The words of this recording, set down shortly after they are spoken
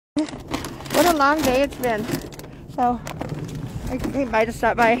What a long day it's been. So I came by to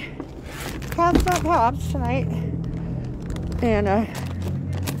stop by Cops Not Cops tonight. And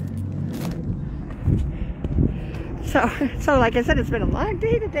so like I said, it's been a long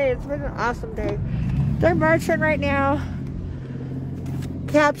day today. It's been an awesome day. They're marching right now.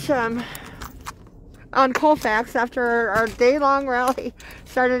 Catch on Colfax after our day-long rally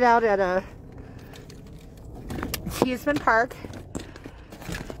started out at Cheeseman Park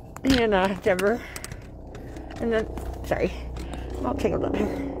in Denver. And then, sorry, I'll take a look here.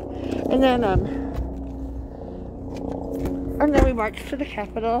 And then we marched to the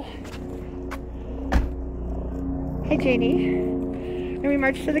Capitol. Hi, Janie. And we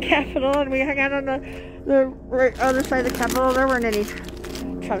marched to the Capitol, and we hung out on the right other side of the Capitol. There weren't any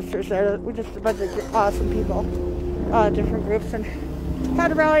Trumpsters there. We just a bunch of awesome people, different groups, and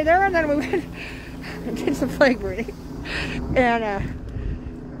had a rally there. And then we went and did some flag burning and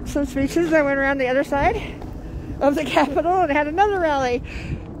some speeches. I went around the other side of the Capitol and had another rally,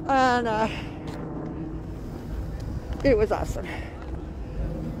 and it was awesome.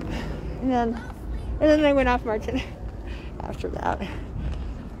 And then I went off marching after that.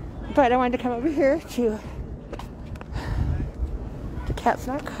 But I wanted to come over here to the Cats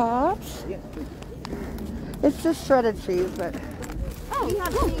Not Cops. It's just shredded cheese, but we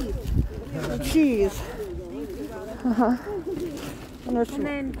have cheese. Cheese. And there's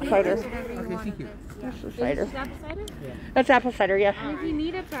some cider. Okay, thank you. There's some cider. Is that apple cider? Yeah. That's apple cider, yeah. If you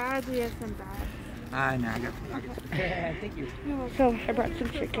need a bag, we have some bags. No, I got thank you. So I brought some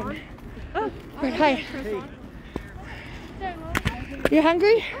chicken. Oh, Right, hi. You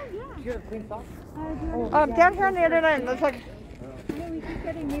hungry? Down here on the other end. Looks like. we keep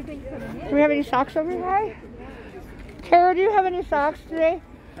getting new things coming in. Do we have any socks over here? Hi. Tara, do you have any socks today?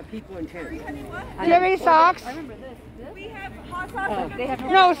 People in Terry. Do you have any socks? We have hot sauce. They have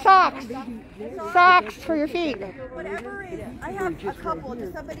No, socks. Socks for your feet. Whatever it is. I have a couple.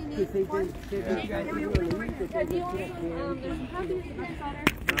 Does somebody need one? do you have these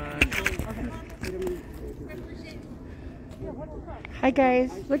Hi guys.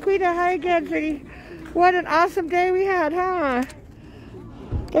 Laquita, hi again, sweetie. What an awesome day we had, huh?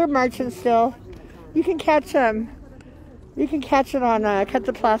 They're marching still. You can catch them. You can catch it on Cut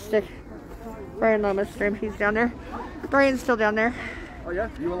the Plastic. Brian Lomas stream. He's down there. Brian's still down there. Oh yeah,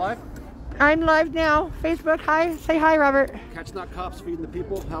 you alive? I'm live now. Facebook, hi. Say hi, Robert. Cats Not Cops, feeding the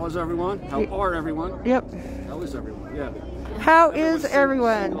people. How is everyone? How are everyone? Yep. How is everyone? Yeah. How is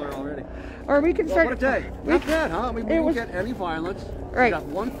everyone? Singular already. Or we can Well, start. what a day. Not bad, huh? We didn't was- get any violence. Right. We got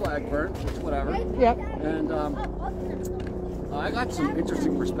one flag burnt, which whatever. Yep. And I got some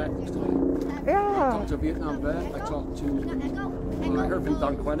interesting perspectives today. I Yeah. talked to a Vietnam vet. I talked to, I heard from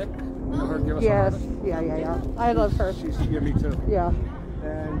Don Quennick. You know her, give us Yes. a harvest. Yeah. I love her. Yeah, me too. Yeah.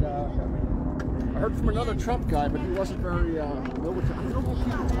 And I heard from another Trump guy, but he wasn't very military. I don't want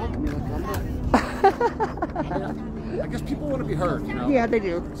people talking to me like I'm not. I guess people want to be heard, you know? Yeah, they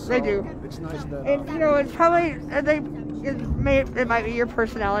do. They So, do. It's nice that. And you know, it's probably it might be your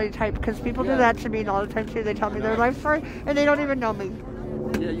personality type because people do that to me all the time too. They tell me their life story and they don't even know me.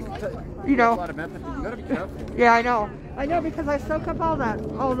 Yeah, you can tell. You know. A lot of empathy. You gotta be careful. Yeah, I know because I soak up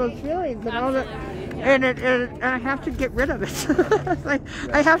all those feelings and all that, and I have to get rid of it. Like,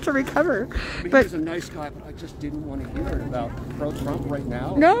 I have to recover. But But he was a nice guy, but I just didn't want to hear it about pro-Trump right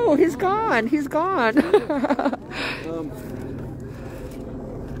now. no, he's gone. He's gone.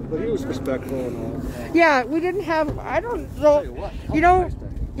 But he was respectful and all. Yeah, we didn't have. I don't know. Tell you what, You know.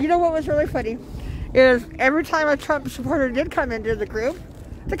 You know what was really funny is every time a Trump supporter did come into the group,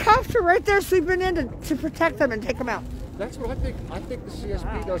 the cops were right there sweeping in to protect them and take them out. That's what I think. I think the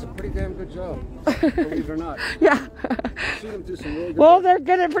CSP does a pretty damn good job, believe it or not. Yeah. I've seen them do some really good Well, work. they're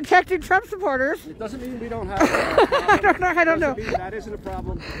good at protecting Trump supporters. It doesn't mean we don't have I don't know. Doesn't mean that isn't a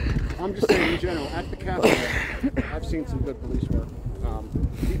problem. I'm just saying in general, at the Capitol, I've seen some good police work.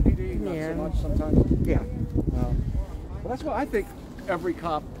 DPD, not Yeah. so much sometimes. Yeah. But that's why I think every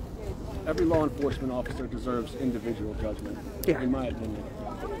cop, every law enforcement officer deserves individual judgment, Yeah. in my opinion.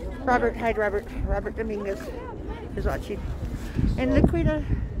 Robert, hi, Robert. Robert Dominguez is watching. And Laquita.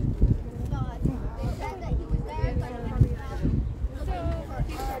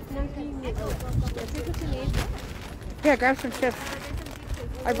 Yeah, grab some chips.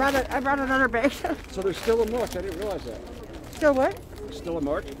 I brought another bag. So there's still a march. I didn't realize that. Still what? There's still a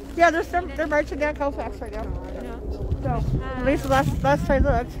march? Yeah, they're marching down Colfax right now. So at least last time I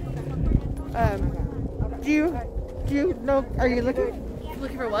looked. Do you know? Are you looking?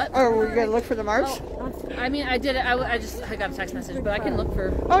 Looking for what? Or were you gonna look for the march? I mean, I did it. I got a text message, but I can look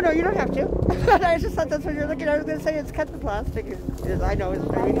for. Oh no, you don't have to. I just thought that's what you're looking at. I was gonna say it's cut the plastic. I know it's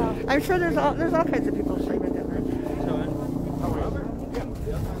streaming. I'm sure there's all kinds of people streaming down there.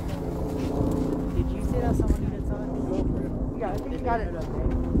 Did you see that someone did something? Yeah, I think you got it.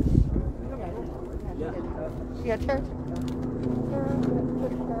 Yeah, Tara.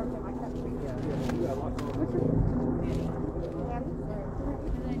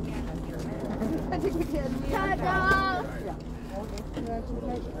 I think we did.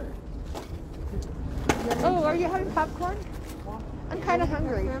 Oh, are you having popcorn? I'm kind of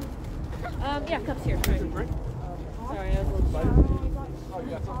hungry. Yeah, cups here. Sorry, I was a little slow.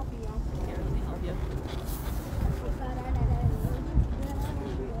 Here, let me help you.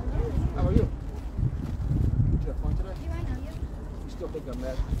 How are you? Did you have fun today? I know you. You still think I'm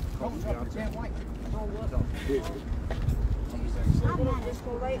mad?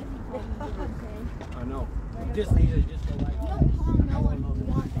 I know. Just need to just go like.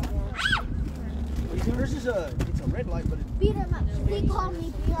 This is it's a red light, but it's. Beat him up. He called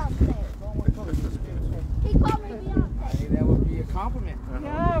me Beyonce. He called me Beyonce. Hey, that would be a compliment.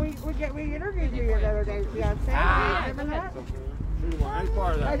 Yeah, we interviewed you the other day, Beyonce. Remember that? I ain't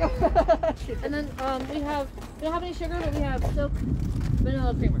part of I that. And then we don't have any sugar, but we have silk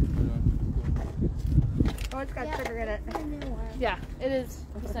vanilla creamer. Oh, it's got sugar in it. Yeah, it is.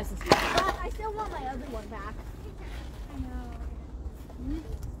 It's nice and sweet. But I still want my other one back. I know.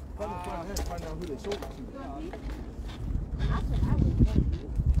 Find out who they sold it to. That's what I would think.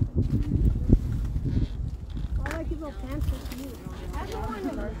 Why do I keep little pants for you?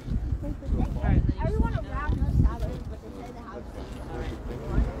 Everyone around us have it, but they say the house.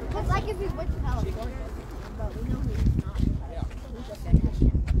 It's like if we went to California, but we know he's not. He's just a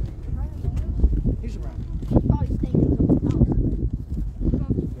Canadian. He's around. He's probably staying in the house.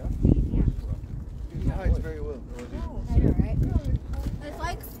 He hides very well. I know, right? It's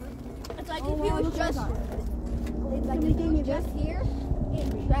like if he was just here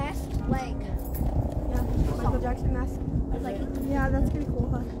and dressed like Michael Jackson mask. It's like yeah, that's pretty cool,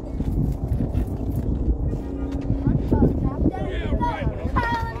 huh?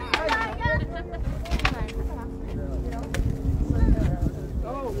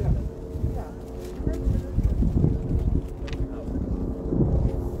 Oh, yeah.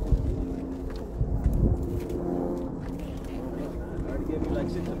 Already gave me like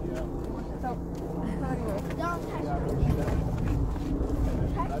 6 of you.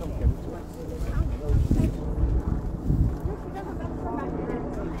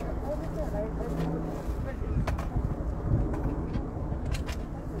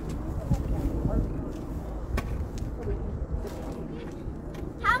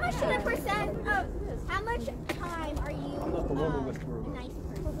 How much percent of how much time are you a nice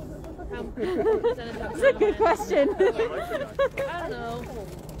person? That's a good question. I don't know.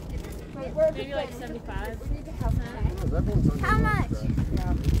 Maybe like 75. How much?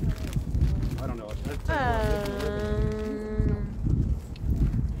 I don't know.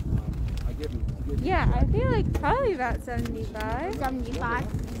 Yeah, I feel like probably about 75. 75.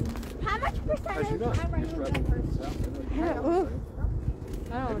 How much percent of the time are you a good person?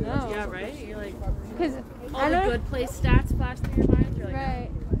 I don't know. Yeah, right? You're like, Because all the good place stats flash through your mind. You're like, right.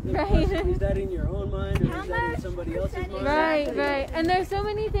 Is Right. that in your own mind or How is that in much somebody else's mind? Right, right. And there's so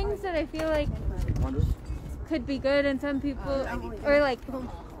many things that I feel like could be good and some people, or like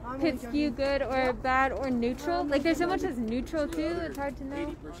could skew good or bad or neutral. Like there's so much that's neutral too, it's hard to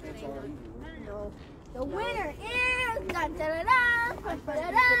know. The winner is dun, dun, dun, dun, dun,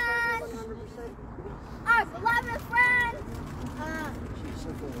 dun, dun, our beloved friend,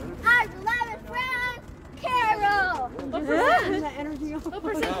 Carol. what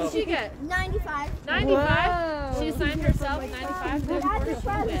percent did she get? 95. 95? Whoa. She assigned herself 95. Good That's for a she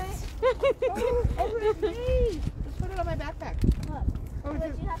present. wins. Just put it on my backpack. Look, Oh,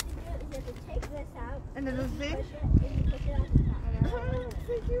 what you have to do is you have to take this out, and then this big. push it, and you push it on the top.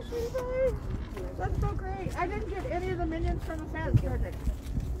 Thank you, sweetie. That's so great. I didn't get any of the minions from the fence project.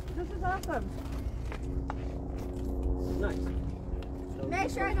 This is awesome. Nice. Make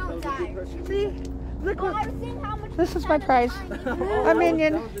sure I don't die. See? Look Oh, I what. was seeing how much This is my prize. percent A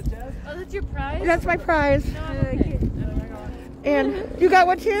minion. Oh, that's your prize? That's my prize. No, I'm okay. And you got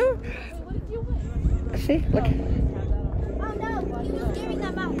one too? Wait, what did you win? See? Look. Oh no, he was giving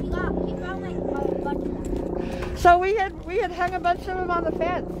them out. He found like a bunch of them. So we had hung a bunch of them on the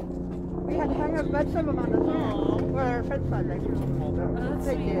fence. We had hung a bunch of them on the fence. For our fence project. That's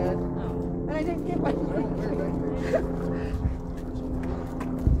They sweet. did. Oh. And I didn't get one.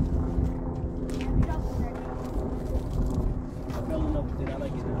 I fell in love with it. I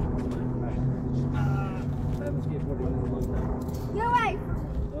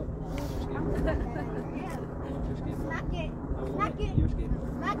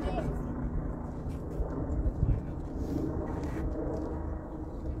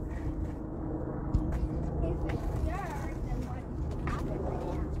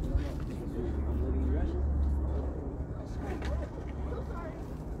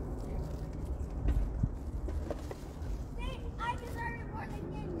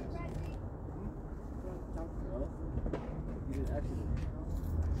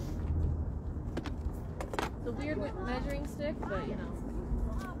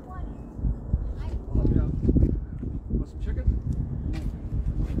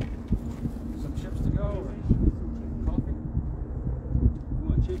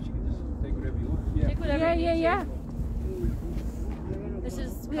yeah. This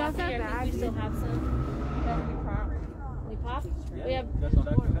is We also coffee. have I think we bags. still have some. We pop? We have. That's not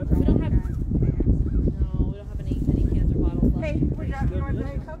that good. We don't have. No, we don't have any cans or bottles left. Hey, you want to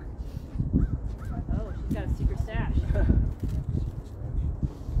Coke? Oh, she's got a secret stash.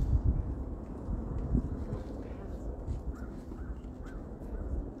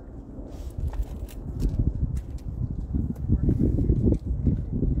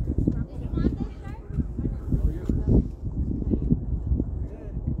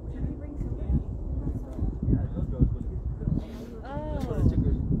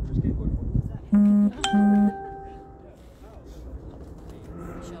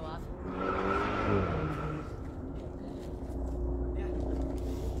 Show off.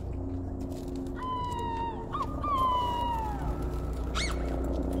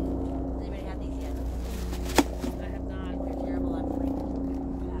 Anybody had these yet? I have not. They're terrible. I'm like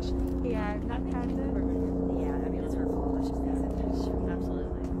passionate. Yeah, I've not had them. Yeah, I mean it's her fault. It's just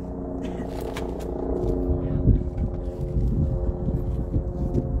absolutely.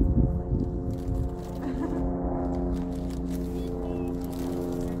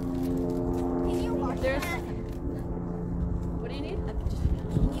 Can you watch There's. that? What do you need? A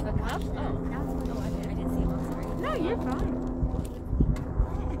cup? Oh, I didn't see one. Sorry. No, you're fine.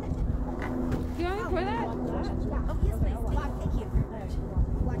 Do you want me to pour that? Oh, yes, please. Watch, thank you.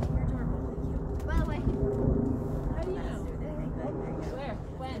 Watch, you're adorable. Thank you. By the way, How do you know? Where?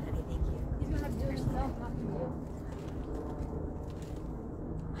 When? thank you. He's gonna have to do it yourself, not you.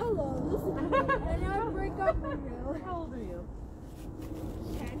 Hello. And now I break up with you. How old are you?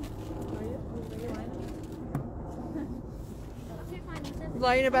 10.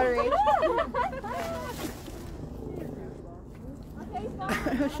 Lying about her age? Okay, stop.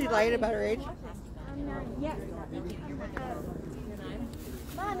 She's lying about her age? I'm 9. Yes.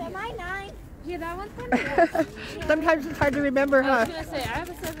 Mom, am I 9? Yeah, that one's kind of. Sometimes it's hard to remember, I huh? was gonna say, I have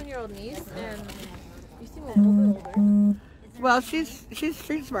a 7-year-old niece, and you seem a little bit older. Well, she's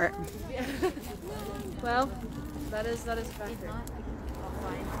street smart. Well, that is a factor.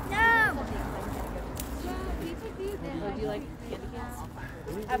 No. Oh, do you like candy cans?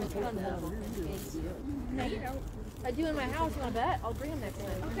 I have a ton of them. No, you don't. I do in my house. You want to bet? I'll bring them next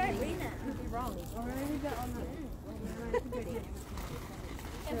time. Okay, read that. You'd be wrong.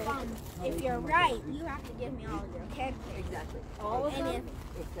 If you're right, you have to give me all of it, okay? Exactly. All of And them?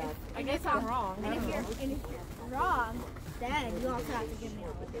 if I guess I'm wrong. and if you're wrong, then you also have to give me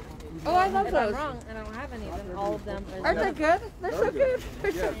all of it. Oh, I love If I'm those. wrong and I don't have any, then all of them are Aren't they good? They're so good.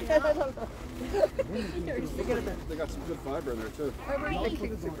 They're so good. I love them. They got some good fiber in there too.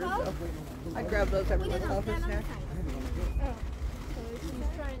 I grab those every We once did in a while not for stand on the snack.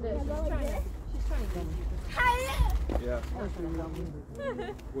 side. She's trying to. Hi. Yeah.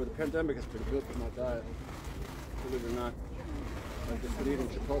 Well, the pandemic has been good for my diet. Believe it or not. I've just been eating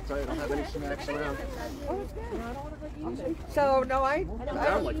Chipotle. I don't have any snacks around. So, no, I'm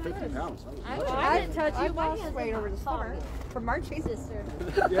down like 50 pounds. I didn't touch you. I My lost hands weight are over the not summer soft. from marching. Sister.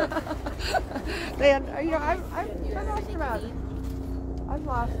 Yeah. And, you know, I've lost about, I've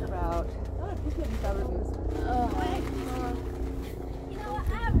lost about, You know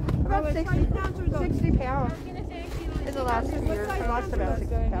what? about 60 pounds in the last 2 years. I lost about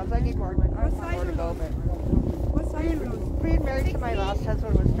 60 pounds. I need more, more to go, but being married to my last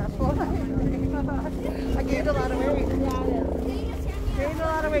husband was stressful. I gained a lot of weight. Gained a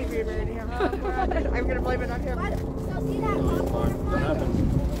lot of weight being married to him. I'm going to blame it on him. So see that popcorn in front?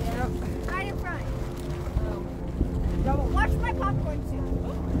 Right in front. Watch my popcorn too.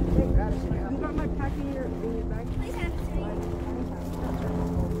 You got my packing in your bag? Please hand it to me.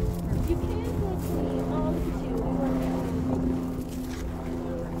 You can look at me. Oh, look at you.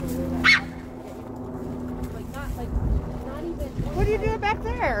 Not even. What are you doing back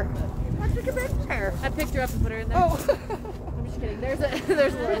there? Why'd you get back there? I picked her up and put her in there. Oh, I'm just kidding. There's a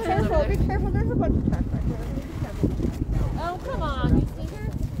there's a be little careful, be careful. There's a bunch of trash back there. Oh, come on, you stinker.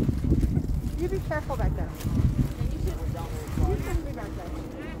 You be careful back there. And you should. You shouldn't be back there.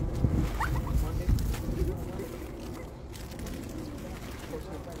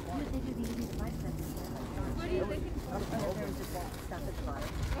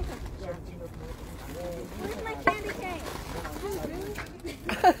 Where's my candy cane?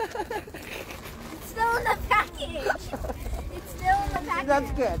 It's still in the package. It's still in the package.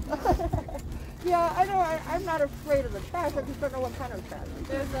 That's good. Yeah, I know. I'm not afraid of the trash. I just don't know what kind of trash.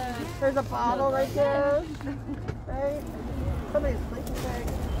 There's a bottle right there. Right? Somebody's sleeping bag.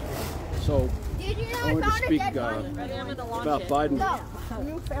 So, Did you know I I wanted to found a speak dead body? I'm gonna launch about it. Biden. Go.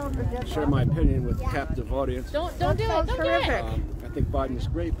 You found a dead Share body. my opinion with captive audience. Don't do it. Sounds Don't do terrific. it. I think Biden is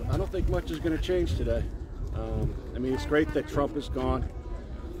great, but I don't think much is going to change today. I mean, it's great that Trump is gone,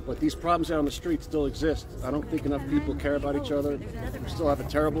 but these problems out on the street still exist. I don't think enough people care about each other. We still have a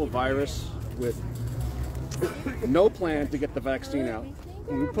terrible virus with no plan to get the vaccine out.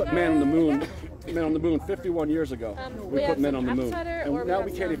 We put men on the moon 51 years ago. We put men on the moon. And now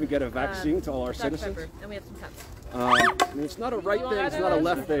we can't even get a vaccine to all our citizens. And we have some cups. I mean, it's not a right thing, it's not a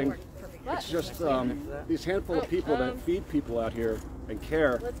left thing. It's just these handful of people that feed people out here and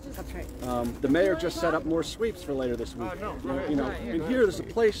care. The mayor just set up more sweeps for later this week. You know, and here there's a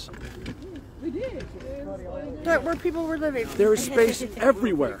place. Where people were living. There is space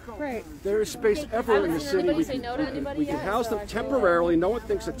everywhere. Right. There is space everywhere in the city. Anybody say no to anybody We can yet? house them temporarily. No one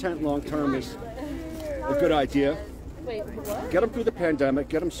thinks a tent long term is a good idea. Wait, what? Get them through the pandemic,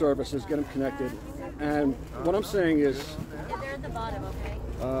 get them services, get them connected. And what I'm saying is, They're at the bottom, okay?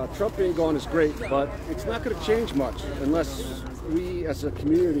 Trump being gone is great, but it's not going to change much unless we as a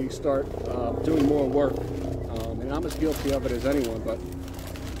community start doing more work. And I'm as guilty of it as anyone, but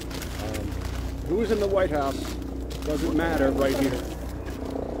who's in the White House doesn't matter right here.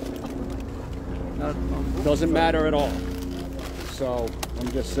 Doesn't matter at all. So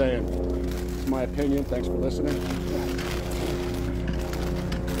I'm just saying, it's my opinion. Thanks for listening.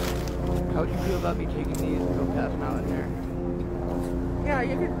 How would you feel about me taking these and go pass them out in there? Yeah,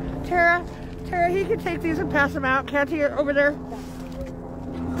 you can. Tara, he can take these and pass them out. Can't he? Over there.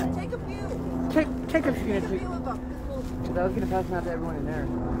 Take a few. Take a Take a few of them. Because I was going to pass them out to everyone in there.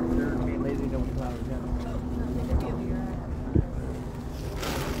 They're being lazy, no one's allowed to.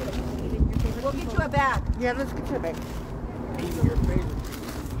 We'll get you a bag. Yeah, let's get you a bag. Your favorite.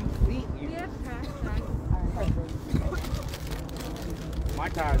 My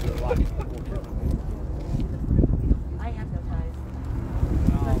tires are a lot. I have no ties.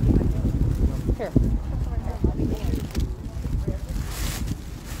 Here.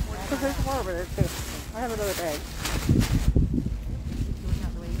 There's more over there too. I have another bag.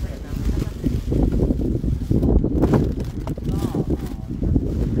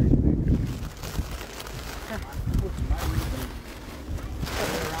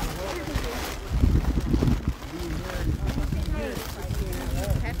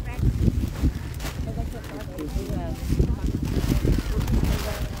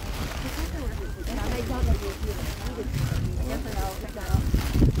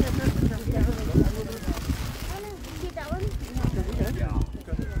 Keep that one?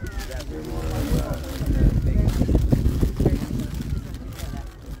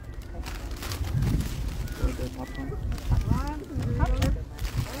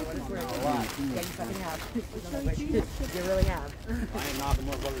 You really have. I am knocking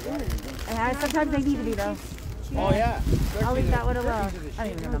more brothers out. And sometimes they need to be though. Oh, yeah. I'll leave that one alone. I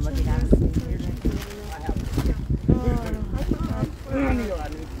don't even know what I'm looking at. What are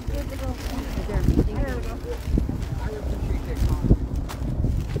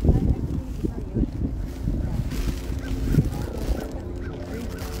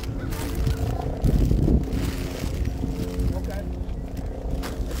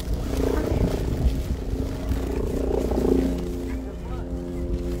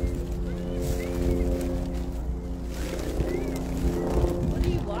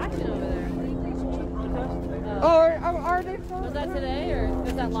you watching over there? Are they full? Was that today or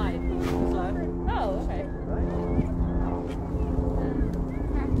was that live? Oh, okay.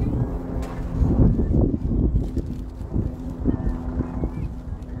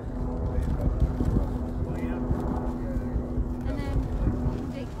 And then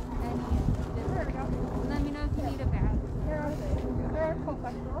let me know if you need a bag. They're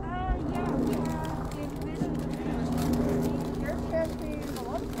co-festival. Here's Cassie.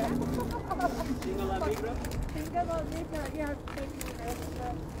 Yeah.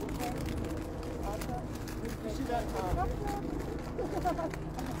 You see that?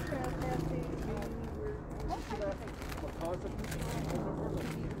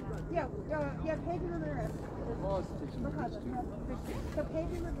 Yeah, Peggy Ramirez. So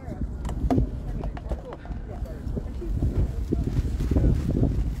Peggy Ramirez.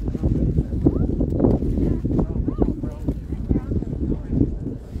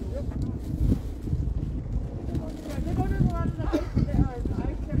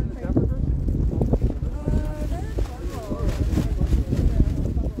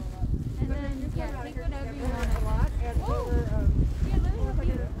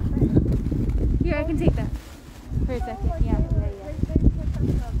 Here, I can take that for a second. Yeah.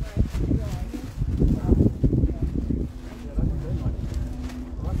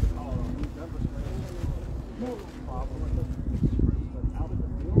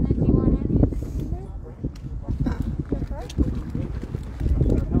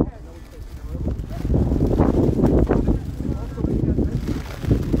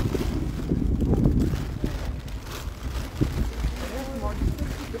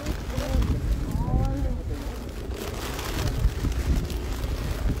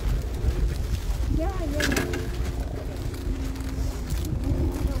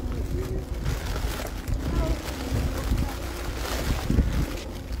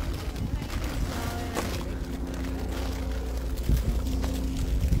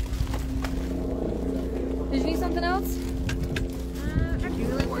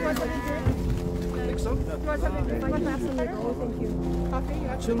 want something? You want Thank you. coffee? You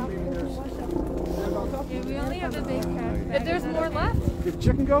want some coffee? Yeah, we only have a big trash bag. If there's more left, Did the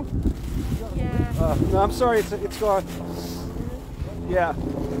chicken go? yeah. No, I'm sorry, it's gone. Yeah,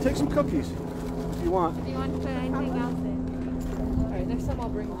 take some cookies if you want. Do you want to put anything else in? Alright, next time I'll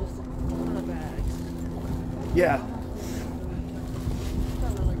bring just a ton of bags. Yeah.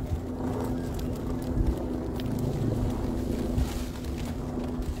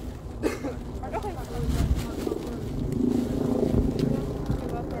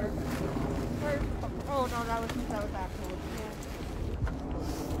 Oh no, that was actual.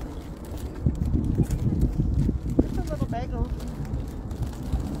 Just a little bagel.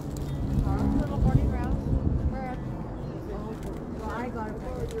 Little morning round. Bread. Well, I got it.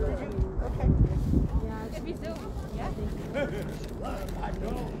 Okay. If you still, yeah.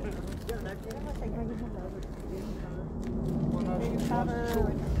 Baby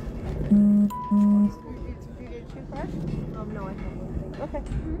powder. You did too fresh? No, I haven't. Okay.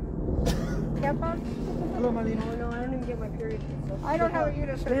 Tampons? Hello, Marlene. Oh, no, I don't even get my period. So. I don't have a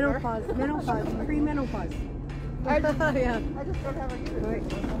uterus anymore. Menopause, pre-menopause. I just Yeah. don't have a uterus. Right.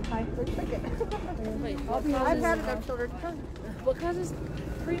 Hi. Wait, I've had it on children. what causes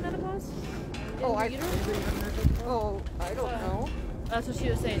premenopause? Oh, I Uterus? don't know. That's what she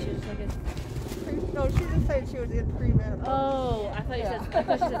was saying. She was like, No, she just said she was in pre-menopause. oh, I thought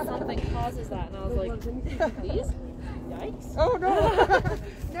you said something causes that, and I was like, please? Yikes. Oh no,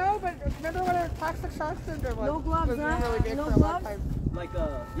 no! But remember when our toxic shock syndrome was? No gloves, was huh? really big No for a long gloves? time. Like,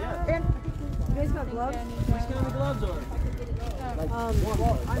 yeah. And You guys got gloves? Which kind of gloves are?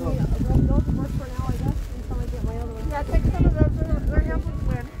 Well, I mean, those work for now, I guess, until I get my other one. yeah, take some of those. They're helping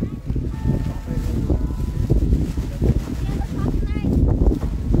win.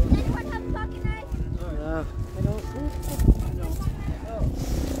 Anyone have a pocket knife?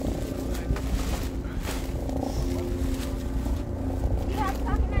 You have a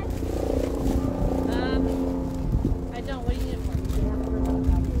pocket knife? I don't. What do you need it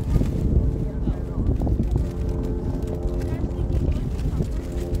for?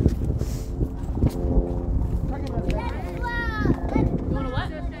 You want a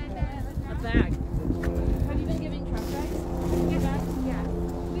what? A bag. Have you been giving trash bags? Your bags? Yeah.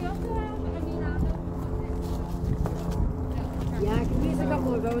 We also have, Yeah, I can use a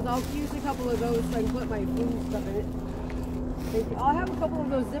couple of those. I'll use a couple of those so I can put my food stuff in it. Thank you. I'll have a couple of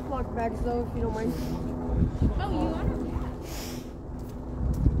those Ziploc bags though, if you don't mind. oh, you want them?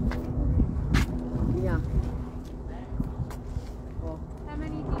 Yeah. How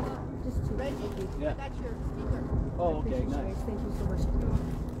many do you want? Just two. Yeah. That's your speaker. Oh, okay, Thank you, nice. guys. Thank you so much.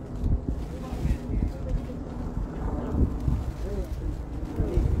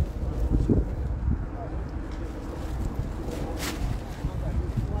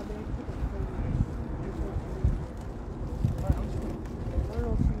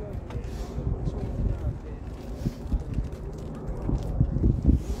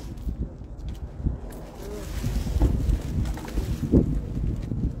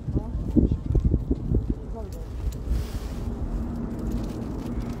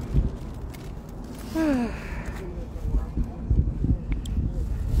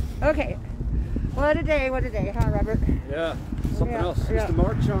 Okay. What a day, huh, Robert? Yeah, something Yeah, else. yeah. Is the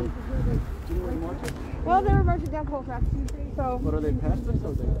march on? Do you know where the march is? Well, they were marching down Colfax, so What are they past us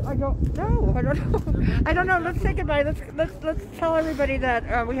or they? I don't know. I don't know. Let's say goodbye. Let's tell everybody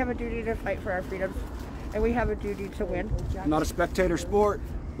that we have a duty to fight for our freedoms, and we have a duty to win. Not a spectator sport.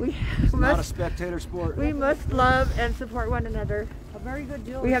 We Not a must spectator sport. we must love and support one another. A very good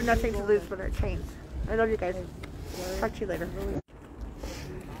deal. We have nothing to lose but our chains. I love you guys. Talk to you later.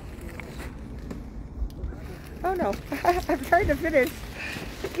 Oh no, I'm trying to finish.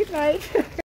 Good night.